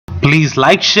Please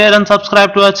like, share and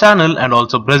subscribe to our channel and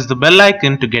also press the bell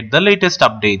icon to get the latest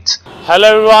updates. Hello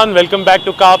everyone, welcome back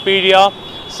to Carpedia.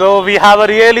 So we have a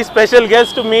really special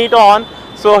guest to meet on.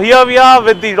 So here we are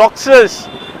with the Roxas.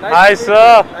 Hi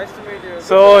sir. Nice to meet you.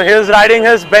 So he's riding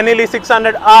his Benelli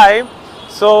 600I.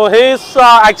 So he's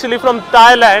actually from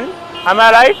Thailand. Am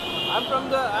I right? I'm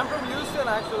from Houston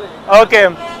actually. Okay.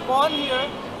 Born here.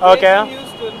 Okay. Raised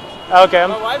in Houston. Okay.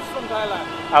 My wife's from Thailand.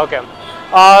 Okay.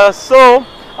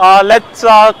 Let's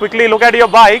quickly look at your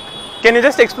bike. Can you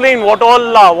just explain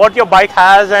what your bike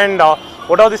has and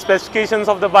what are the specifications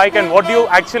of the bike and what do you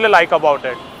actually like about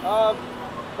it?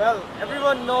 Well,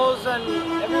 everyone knows and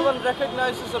everyone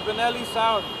recognizes the Benelli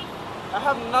sound. I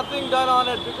have nothing done on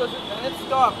it because it's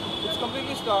stock. It's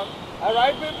completely stock. I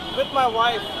ride with my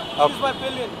wife. She's my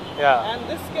pillion. Yeah. And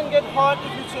this can get hot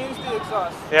if you change the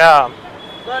exhaust. Yeah.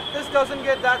 But this doesn't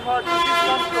get that hot because it's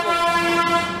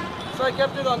comfortable. So I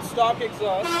kept it on stock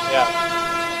exhaust.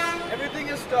 Yeah. Everything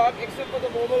is stock except for the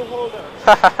mobile holder.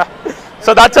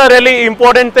 So that's a really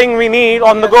important thing we need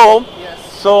on the go.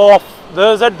 Yes. So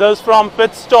there's from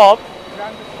pit stop.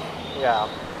 Yeah.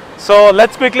 So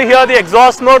let's quickly hear the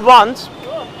exhaust note once.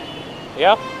 Sure.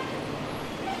 Yeah.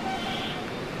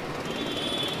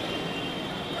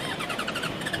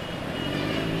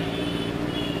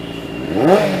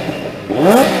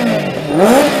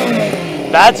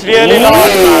 That's really loud,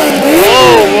 man.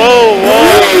 Whoa, whoa,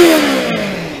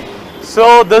 whoa.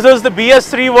 So this is the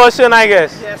BS3 version, I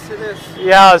guess. Yes, it is.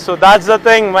 Yeah, so that's the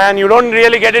thing, man. You don't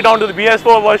really get it onto the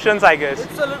BS4 versions, I guess.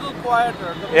 It's a little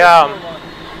quieter. The Yeah. BS4 one.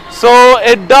 So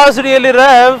it does really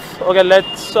rev. Okay,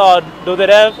 let's do the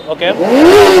rev. Okay.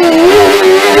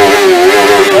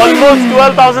 Almost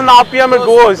 12,000 RPM it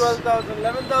goes. 12,000.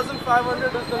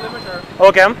 11,500 is the limiter.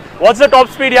 Okay. What's the top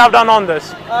speed you have done on this?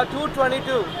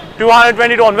 222.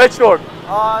 222 on which road?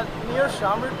 Near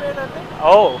SHOWROOM, I think.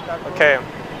 Oh, okay.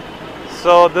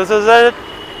 So this is it.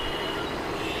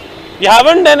 You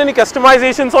haven't done any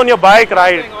customizations on your bike,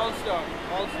 right? All stock.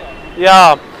 All stock.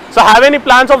 Yeah. So have any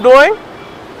plans of doing?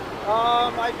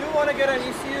 I do want to get an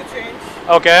ECU change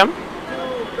Okay.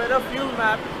 to better fuel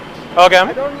map. Okay.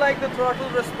 I don't like the throttle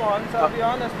response, I'll be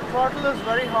honest. The throttle is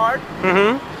very hard.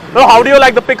 So how do you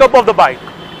like the pickup of the bike?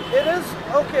 It is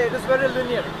okay, it is very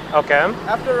linear. Okay.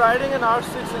 After riding an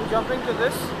R6 and jumping to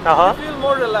this, Uh-huh. you feel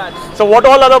more relaxed. So what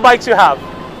all other bikes you have?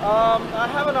 I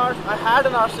had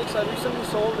an R6, I recently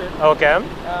sold it Okay.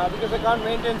 because I can't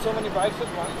maintain so many bikes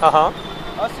at once. Uh-huh.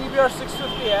 A CBR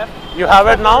 650F. You have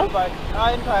it now? Bike,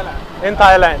 in Thailand. In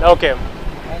Thailand. Okay.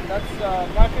 And that's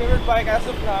my favorite bike as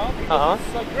of now because Uh-huh.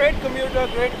 it's a great commuter,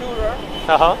 great tourer.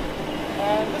 Uh-huh.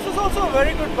 And this is also a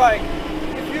very good bike.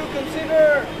 If you consider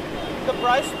the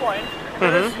price point,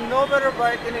 there is no better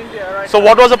bike in India right So now.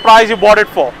 what was the price you bought it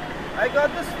for? I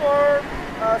got this for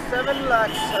 7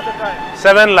 lakhs at the time.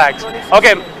 7 lakhs. 2016.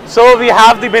 Okay. So we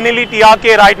have the Benelli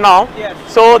TRK right now. Yes.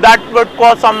 So that would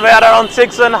cost somewhere around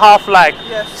 6.5 lakh.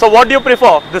 Yes. So what do you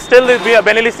prefer? The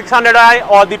Benelli 600i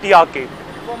or the TRK?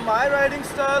 For my riding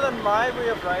style and my way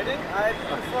of riding, I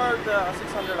prefer the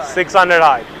 600i.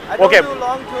 600i. I don't Okay. do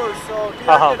long tours, so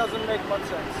TRK Uh-huh. doesn't make much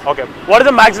sense. Okay. What is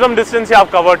the maximum distance you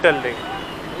have covered till date?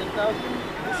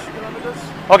 8,000-ish kilometers.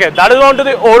 Okay, that is on to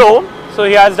the Oro. So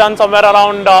he has done somewhere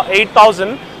around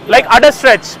 8,000. Like at a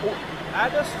stretch,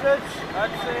 At a stretch,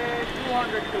 I'd say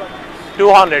 200 kilometers.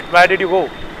 200. Where did you go?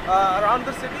 Around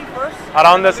the city first.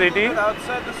 Around the A little city? bit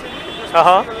outside the city, just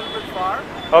Uh-huh. to see a little bit far.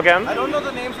 Okay. I don't know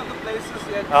the names of the places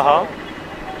yet. Uh-huh.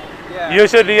 So, yeah. You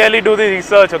should really do the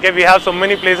research. Okay, we have so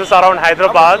many places around I would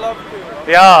Hyderabad. love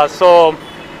to. Yeah. So,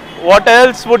 what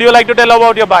else would you like to tell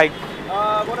about your bike?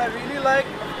 What I really like,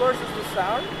 of course, is the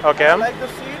sound. Okay. I like the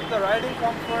seat, the riding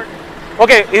comfort.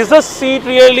 Okay, is the seat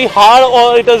really hard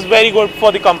or it is very good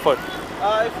for the comfort?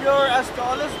 If you're as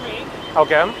tall as me,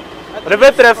 Okay. I think With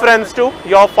it's reference perfect. to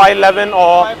your 5'11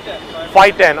 or 5'10".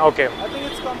 5'10. Okay. I think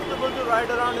it's comfortable to ride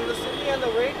around in the city, and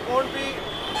the weight won't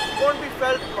be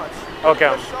felt much. Okay.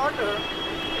 If you're shorter,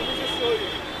 let me just show you.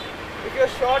 If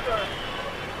you're shorter,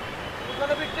 you're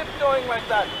gonna be tiptoeing like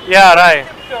that. Yeah. Right.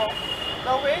 Tiptoe.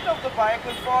 The weight of the bike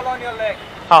will fall on your leg.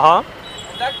 Uh-huh.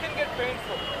 And that can get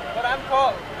painful. But I'm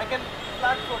tall. I can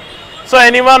flat foot. So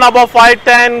anyone above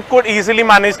 5'10 could easily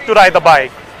manage to ride the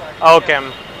bike. Okay.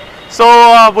 So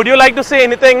would you like to say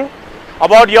anything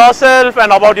about yourself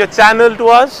and about your channel to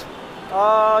us?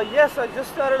 Yes, I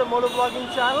just started a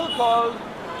motovlogging channel called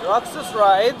Roxas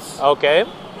Rides. Okay.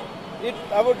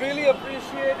 I would really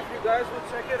appreciate if you guys would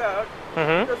check it out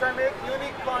because I make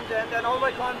unique content and all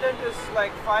my content is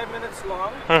like 5 minutes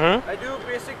long. I do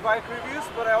basic bike reviews,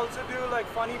 but I also do like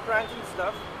funny pranks and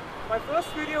stuff. My first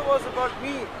video was about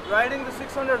me riding the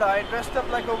 600i dressed up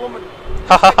like a woman.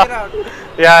 Check it out.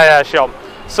 Yeah, sure.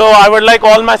 So I would like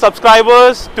all my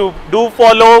subscribers to do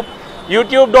follow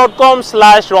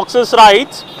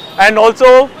youtube.com/roxasrides, and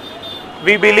also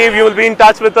we believe you will be in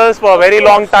touch with us for a very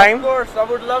long time. Of course, I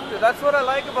would love to. That's what I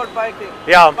like about biking.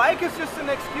 Yeah. Bike is just an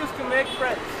excuse to make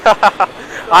friends.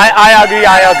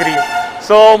 I agree.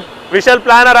 So we shall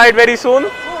plan a ride very soon.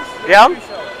 Of course. Yeah. We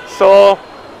shall. So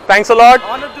thanks a lot.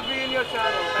 Honored to be in your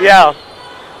channel. Yeah.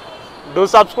 Do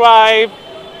subscribe.